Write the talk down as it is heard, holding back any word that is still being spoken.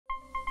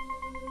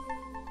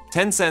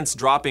Tencent's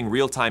dropping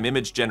real-time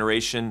image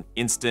generation,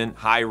 instant,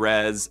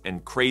 high-res,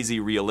 and crazy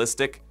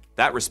realistic.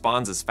 That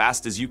responds as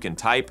fast as you can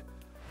type.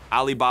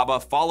 Alibaba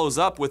follows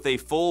up with a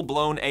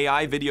full-blown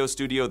AI video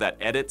studio that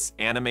edits,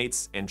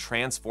 animates, and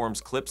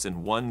transforms clips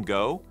in one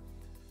go.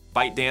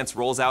 ByteDance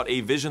rolls out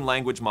a vision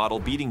language model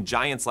beating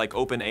giants like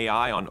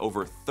OpenAI on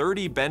over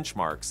 30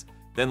 benchmarks,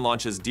 then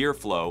launches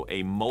DeerFlow,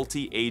 a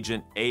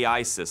multi-agent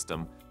AI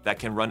system that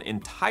can run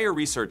entire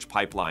research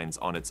pipelines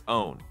on its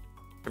own.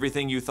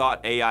 Everything you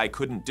thought AI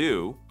couldn't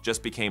do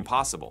just became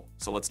possible,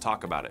 so let's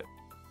talk about it.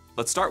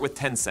 Let's start with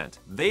Tencent.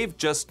 They've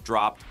just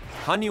dropped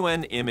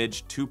Hunyuan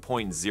Image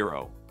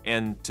 2.0,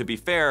 and to be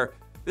fair,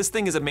 this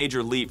thing is a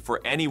major leap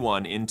for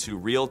anyone into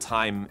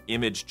real-time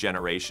image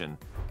generation.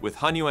 With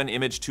Hunyuan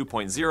Image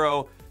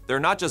 2.0, they're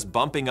not just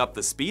bumping up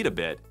the speed a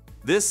bit.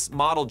 This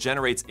model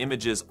generates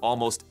images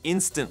almost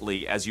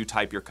instantly as you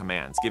type your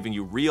commands, giving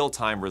you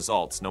real-time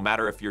results, no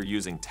matter if you're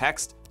using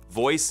text,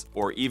 voice,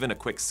 or even a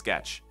quick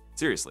sketch.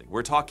 Seriously,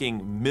 we're talking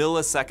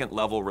millisecond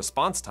level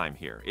response time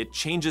here. It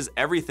changes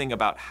everything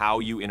about how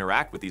you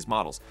interact with these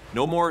models.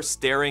 No more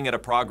staring at a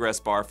progress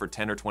bar for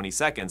 10 or 20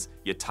 seconds.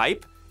 You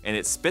type, and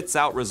it spits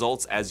out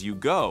results as you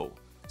go.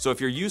 So if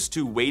you're used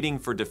to waiting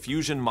for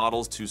diffusion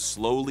models to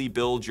slowly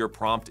build your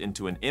prompt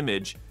into an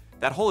image,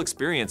 that whole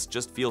experience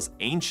just feels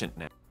ancient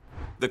now.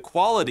 The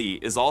quality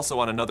is also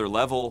on another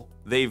level.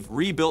 They've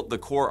rebuilt the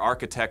core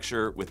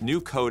architecture with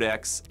new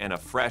codecs and a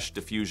fresh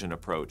diffusion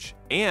approach.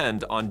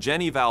 And on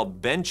GenEval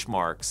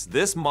benchmarks,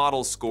 this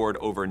model scored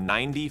over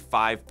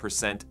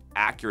 95%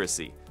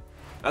 accuracy.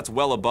 That's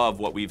well above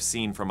what we've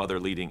seen from other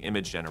leading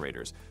image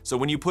generators. So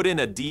when you put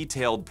in a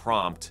detailed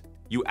prompt,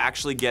 you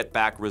actually get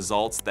back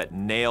results that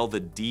nail the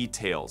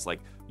details. Like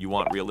you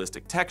want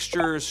realistic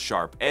textures,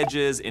 sharp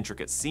edges,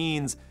 intricate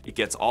scenes. It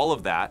gets all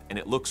of that and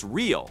it looks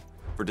real.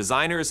 For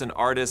designers and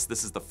artists,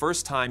 this is the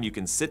first time you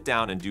can sit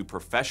down and do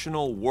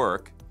professional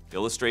work,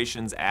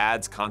 illustrations,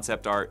 ads,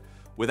 concept art,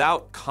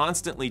 without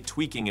constantly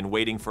tweaking and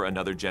waiting for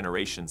another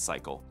generation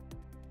cycle.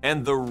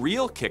 And the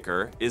real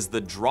kicker is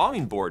the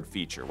drawing board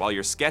feature. While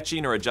you're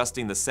sketching or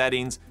adjusting the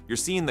settings, you're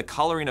seeing the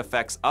coloring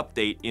effects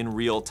update in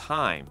real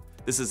time.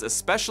 This is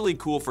especially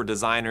cool for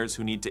designers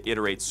who need to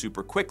iterate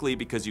super quickly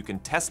because you can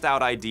test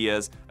out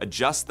ideas,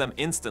 adjust them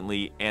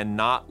instantly, and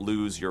not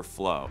lose your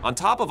flow. On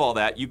top of all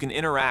that, you can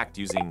interact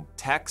using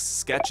text,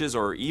 sketches,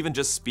 or even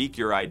just speak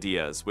your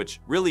ideas,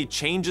 which really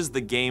changes the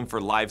game for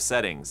live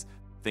settings.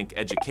 Think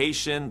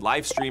education,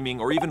 live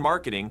streaming, or even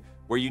marketing,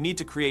 where you need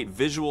to create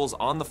visuals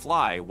on the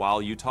fly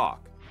while you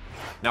talk.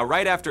 Now,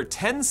 right after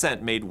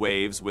Tencent made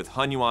waves with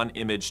Hunyuan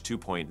Image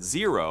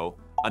 2.0,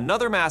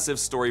 another massive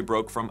story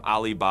broke from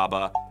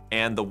Alibaba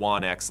and the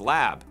OneX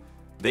lab.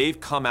 They've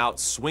come out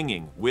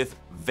swinging with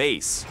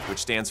VACE, which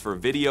stands for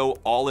Video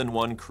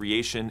All-in-One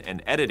Creation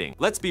and Editing.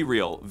 Let's be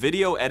real,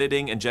 video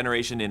editing and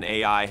generation in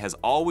AI has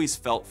always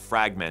felt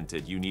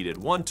fragmented. You needed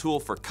one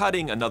tool for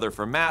cutting, another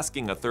for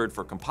masking, a third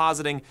for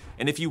compositing,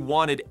 and if you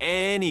wanted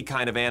any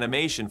kind of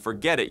animation,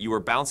 forget it. You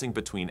were bouncing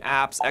between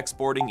apps,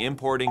 exporting,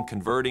 importing,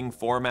 converting,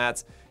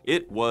 formats.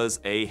 It was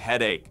a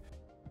headache.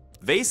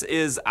 VACE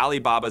is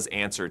Alibaba's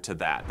answer to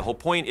that. The whole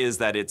point is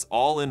that it's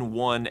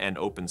all-in-one and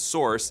open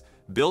source,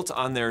 built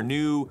on their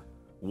new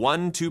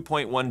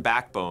 2.1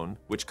 backbone,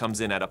 which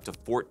comes in at up to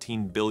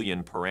 14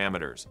 billion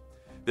parameters.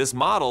 This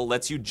model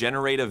lets you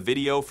generate a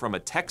video from a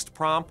text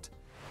prompt,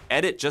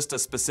 edit just a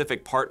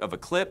specific part of a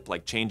clip,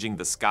 like changing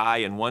the sky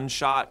in one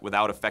shot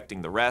without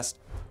affecting the rest,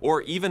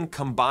 or even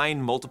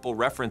combine multiple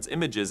reference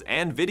images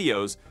and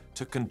videos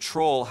to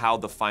control how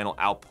the final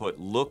output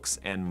looks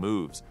and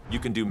moves. You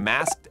can do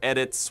masked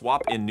edits,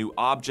 swap in new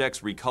objects,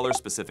 recolor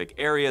specific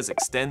areas,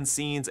 extend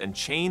scenes, and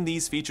chain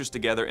these features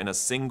together in a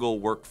single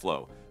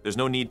workflow. There's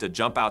no need to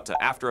jump out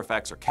to After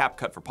Effects or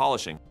CapCut for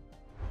polishing.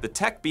 The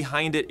tech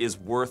behind it is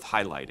worth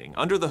highlighting.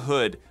 Under the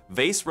hood,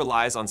 VACE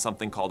relies on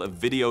something called a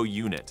video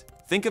unit.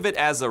 Think of it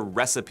as a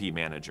recipe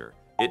manager.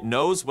 It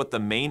knows what the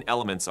main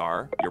elements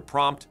are, your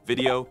prompt,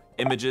 video,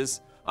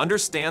 images,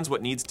 understands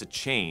what needs to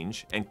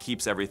change, and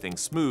keeps everything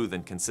smooth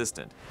and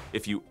consistent.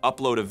 If you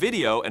upload a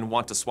video and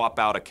want to swap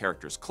out a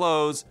character's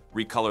clothes,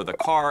 recolor the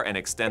car, and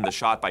extend the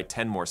shot by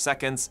 10 more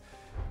seconds,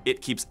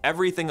 it keeps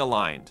everything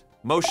aligned.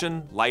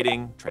 Motion,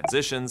 lighting,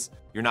 transitions.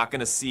 You're not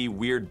gonna see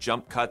weird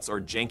jump cuts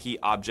or janky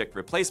object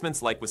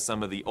replacements like with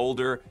some of the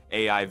older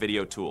AI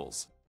video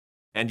tools.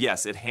 And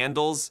yes, it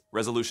handles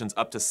resolutions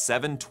up to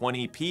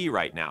 720p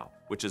right now,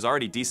 which is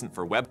already decent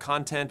for web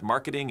content,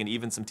 marketing, and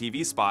even some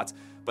TV spots,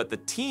 but the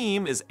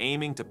team is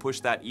aiming to push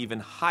that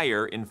even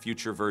higher in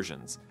future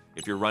versions.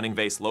 If you're running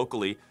VACE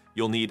locally,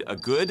 you'll need a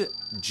good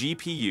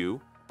GPU,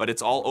 but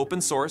it's all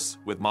open source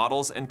with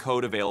models and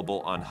code available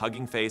on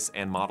Hugging Face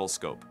and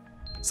ModelScope.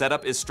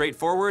 Setup is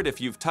straightforward.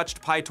 If you've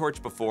touched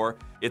PyTorch before,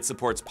 it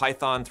supports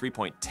Python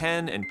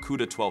 3.10 and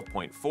CUDA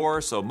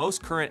 12.4, so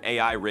most current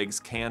AI rigs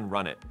can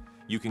run it.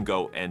 You can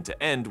go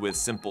end-to-end with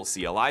simple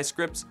CLI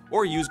scripts,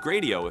 or use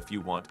Gradio if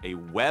you want a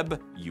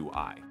web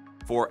UI.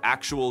 For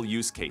actual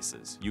use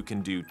cases, you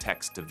can do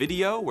text to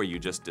video, where you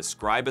just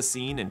describe a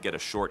scene and get a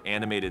short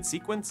animated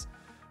sequence,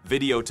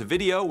 video to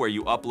video, where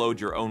you upload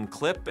your own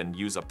clip and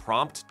use a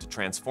prompt to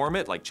transform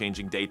it, like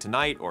changing day to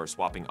night or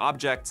swapping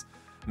objects,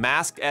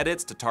 mask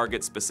edits to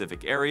target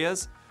specific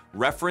areas,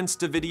 reference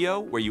to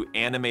video, where you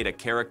animate a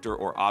character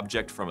or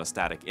object from a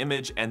static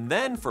image, and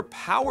then for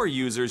power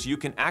users, you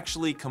can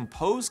actually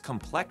compose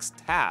complex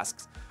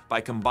tasks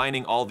by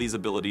combining all these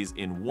abilities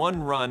in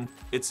one run.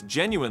 It's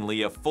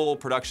genuinely a full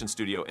production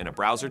studio in a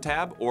browser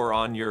tab or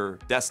on your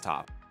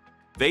desktop.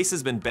 VACE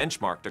has been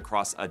benchmarked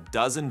across a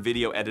dozen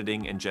video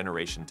editing and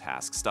generation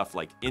tasks, stuff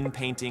like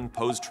in-painting,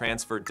 pose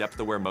transfer,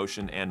 depth-aware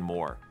motion, and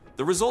more.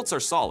 The results are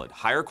solid: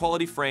 higher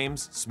quality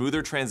frames,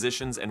 smoother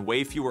transitions, and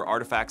way fewer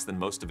artifacts than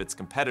most of its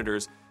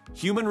competitors.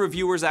 Human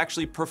reviewers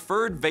actually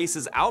preferred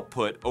VACE's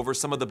output over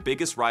some of the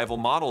biggest rival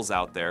models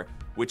out there,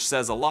 which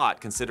says a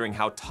lot considering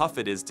how tough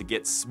it is to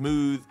get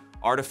smooth,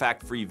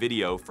 artifact-free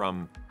video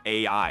from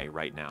AI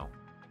right now.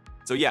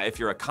 So yeah, if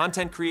you're a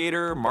content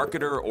creator,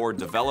 marketer, or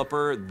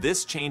developer,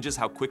 this changes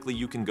how quickly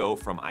you can go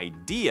from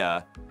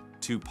idea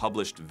to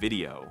published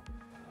video.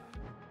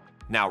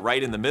 Now,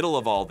 right in the middle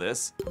of all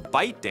this,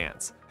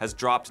 ByteDance has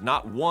dropped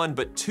not one,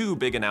 but two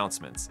big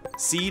announcements.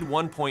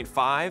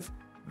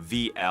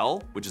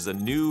 Seed1.5-VL, which is a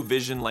new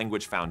vision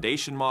language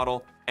foundation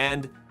model,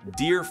 and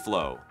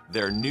DeerFlow,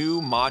 their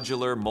new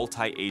modular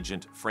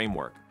multi-agent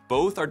framework.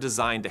 Both are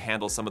designed to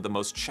handle some of the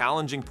most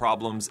challenging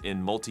problems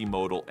in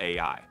multimodal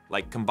AI,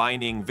 like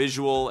combining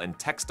visual and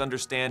text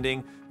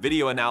understanding,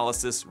 video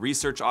analysis,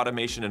 research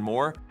automation, and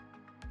more.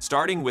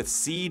 Starting with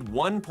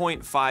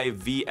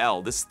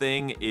Seed1.5-VL, this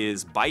thing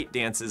is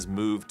ByteDance's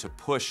move to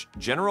push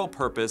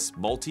general-purpose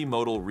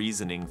multimodal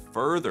reasoning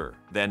further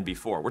than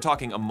before. We're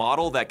talking a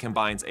model that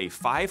combines a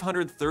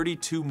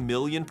 532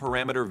 million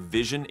parameter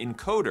vision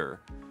encoder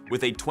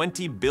with a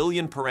 20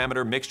 billion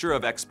parameter mixture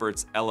of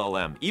experts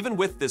LLM. Even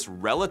with this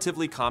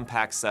relatively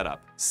compact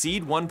setup,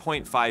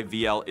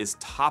 Seed1.5-VL is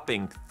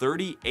topping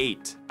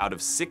 38 out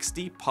of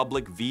 60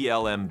 public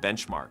VLM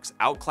benchmarks,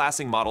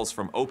 outclassing models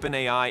from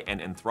OpenAI and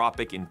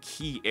Anthropic in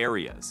key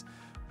areas.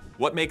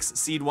 What makes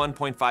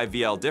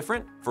Seed1.5-VL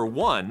different? For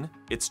one,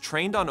 it's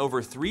trained on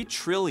over 3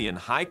 trillion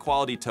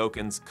high-quality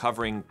tokens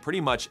covering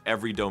pretty much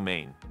every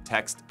domain: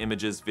 text,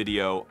 images,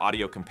 video,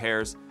 audio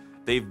compares.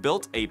 They've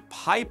built a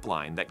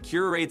pipeline that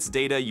curates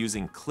data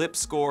using clip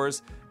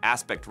scores,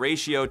 aspect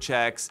ratio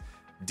checks,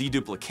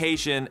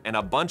 deduplication, and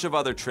a bunch of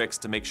other tricks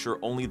to make sure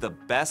only the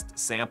best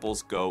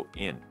samples go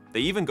in.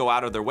 They even go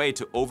out of their way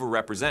to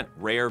overrepresent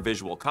rare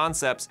visual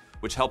concepts,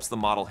 which helps the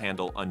model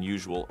handle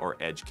unusual or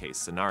edge case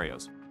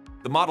scenarios.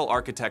 The model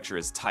architecture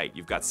is tight.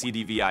 You've got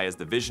CDVI as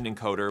the vision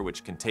encoder,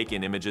 which can take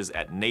in images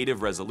at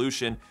native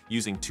resolution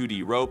using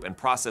 2D rope and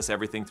process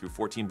everything through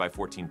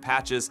 14x14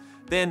 patches,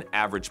 then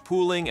average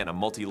pooling and a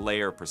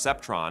multi-layer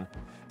perceptron.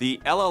 The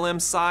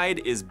LLM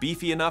side is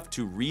beefy enough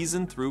to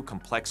reason through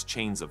complex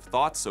chains of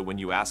thought, so when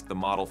you ask the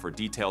model for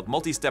detailed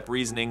multi-step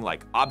reasoning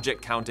like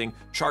object counting,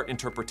 chart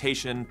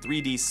interpretation,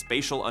 3D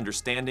spatial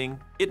understanding,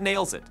 it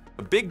nails it.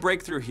 A big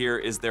breakthrough here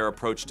is their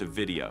approach to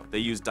video. They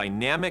use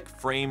dynamic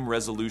frame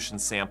resolution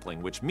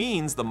sampling, which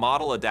means the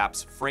model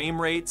adapts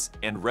frame rates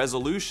and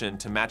resolution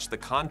to match the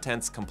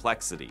content's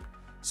complexity.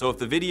 So if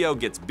the video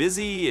gets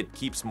busy, it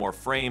keeps more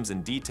frames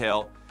and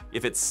detail.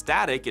 If it's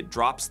static, it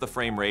drops the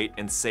frame rate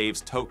and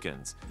saves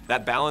tokens.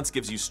 That balance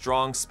gives you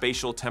strong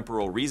spatial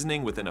temporal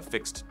reasoning within a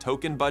fixed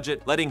token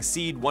budget, letting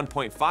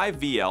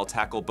Seed1.5-VL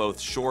tackle both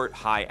short,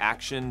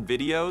 high-action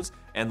videos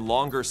and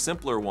longer,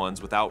 simpler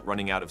ones without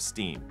running out of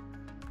steam.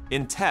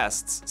 In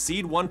tests,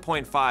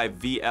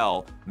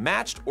 Seed1.5-VL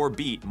matched or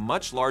beat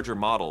much larger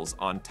models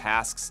on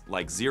tasks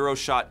like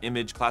zero-shot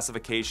image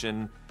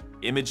classification,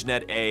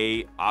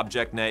 ImageNet-A,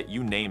 ObjectNet,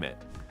 you name it.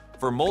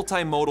 For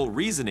multimodal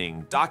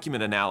reasoning,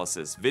 document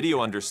analysis,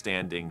 video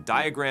understanding,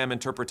 diagram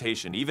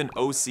interpretation, even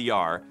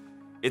OCR,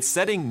 it's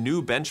setting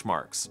new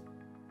benchmarks.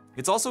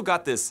 It's also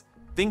got this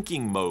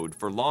thinking mode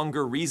for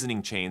longer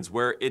reasoning chains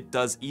where it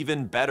does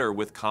even better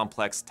with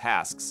complex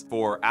tasks.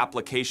 For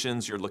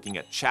applications, you're looking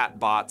at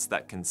chatbots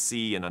that can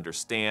see and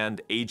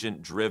understand,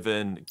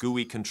 agent-driven,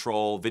 GUI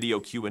control, video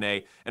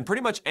Q&A, and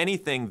pretty much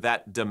anything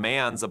that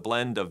demands a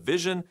blend of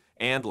vision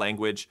and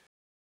language.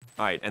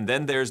 All right, and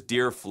then there's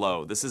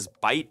DeerFlow. This is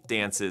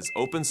ByteDance's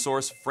open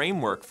source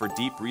framework for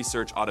deep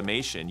research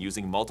automation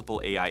using multiple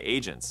AI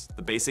agents.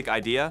 The basic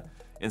idea?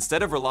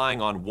 Instead of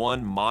relying on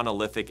one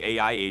monolithic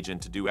AI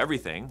agent to do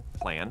everything,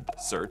 plan,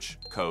 search,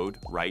 code,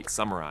 write,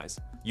 summarize,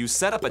 you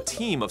set up a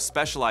team of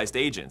specialized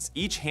agents,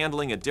 each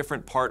handling a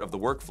different part of the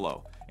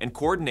workflow, and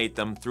coordinate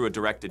them through a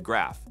directed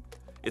graph.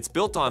 It's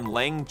built on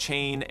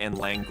LangChain and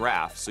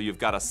LangGraph, so you've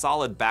got a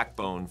solid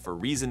backbone for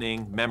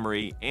reasoning,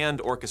 memory, and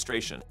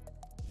orchestration.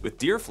 With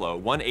DeerFlow,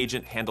 one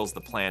agent handles the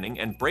planning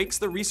and breaks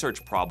the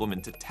research problem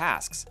into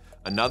tasks.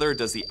 Another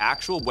does the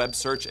actual web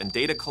search and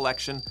data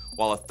collection,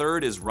 while a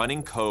third is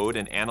running code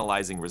and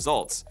analyzing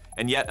results.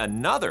 And yet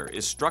another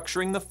is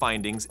structuring the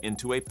findings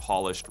into a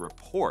polished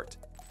report.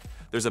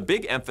 There's a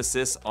big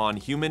emphasis on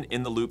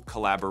human-in-the-loop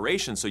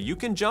collaboration, so you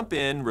can jump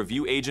in,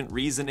 review agent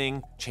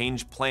reasoning,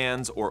 change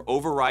plans, or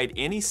override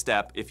any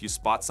step if you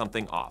spot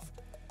something off.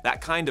 That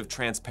kind of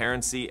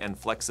transparency and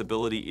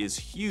flexibility is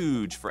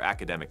huge for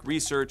academic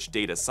research,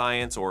 data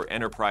science, or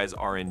enterprise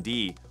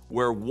R&D,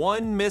 where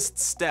one missed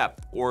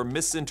step or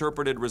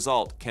misinterpreted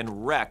result can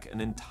wreck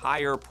an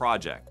entire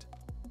project.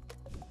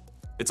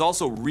 It's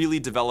also really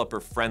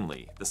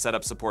developer-friendly. The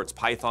setup supports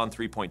Python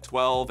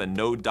 3.12 and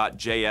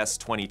Node.js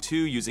 22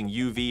 using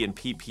UV and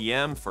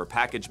PPM for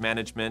package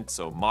management,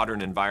 so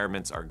modern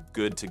environments are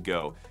good to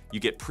go. You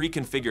get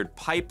pre-configured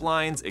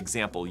pipelines,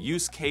 example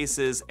use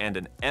cases, and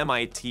an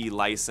MIT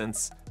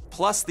license,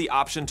 plus the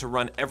option to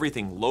run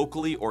everything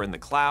locally or in the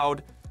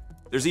cloud.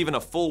 There's even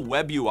a full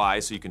web UI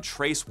so you can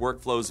trace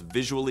workflows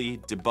visually,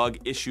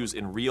 debug issues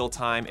in real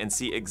time, and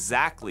see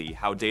exactly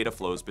how data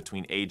flows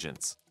between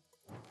agents.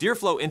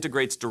 DeerFlow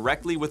integrates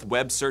directly with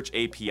web search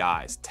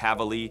APIs,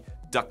 Tavily,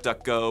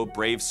 DuckDuckGo,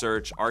 Brave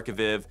Search,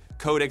 Archiviv,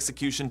 code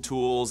execution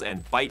tools,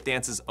 and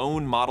ByteDance's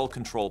own model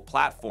control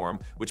platform,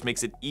 which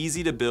makes it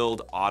easy to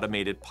build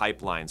automated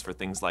pipelines for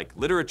things like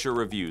literature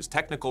reviews,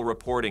 technical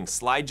reporting,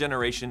 slide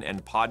generation,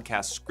 and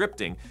podcast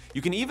scripting.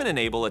 You can even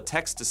enable a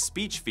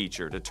text-to-speech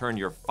feature to turn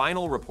your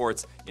final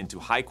reports into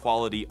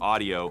high-quality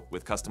audio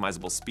with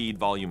customizable speed,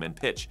 volume, and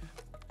pitch.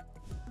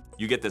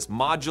 You get this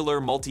modular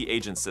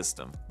multi-agent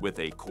system with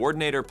a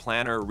coordinator,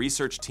 planner,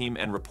 research team,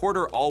 and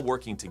reporter all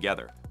working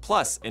together.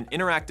 Plus, an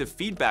interactive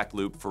feedback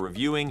loop for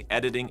reviewing,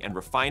 editing, and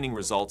refining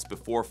results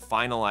before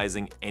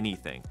finalizing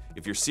anything.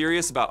 If you're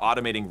serious about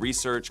automating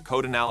research,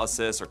 code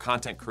analysis, or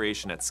content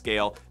creation at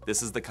scale,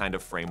 this is the kind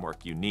of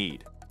framework you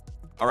need.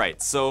 All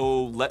right,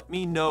 so let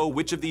me know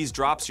which of these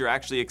drops you're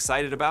actually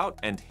excited about,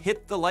 and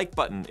hit the like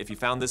button if you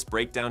found this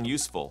breakdown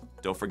useful.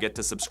 Don't forget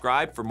to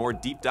subscribe for more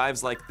deep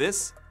dives like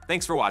this.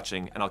 Thanks for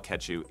watching, and I'll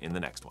catch you in the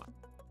next one.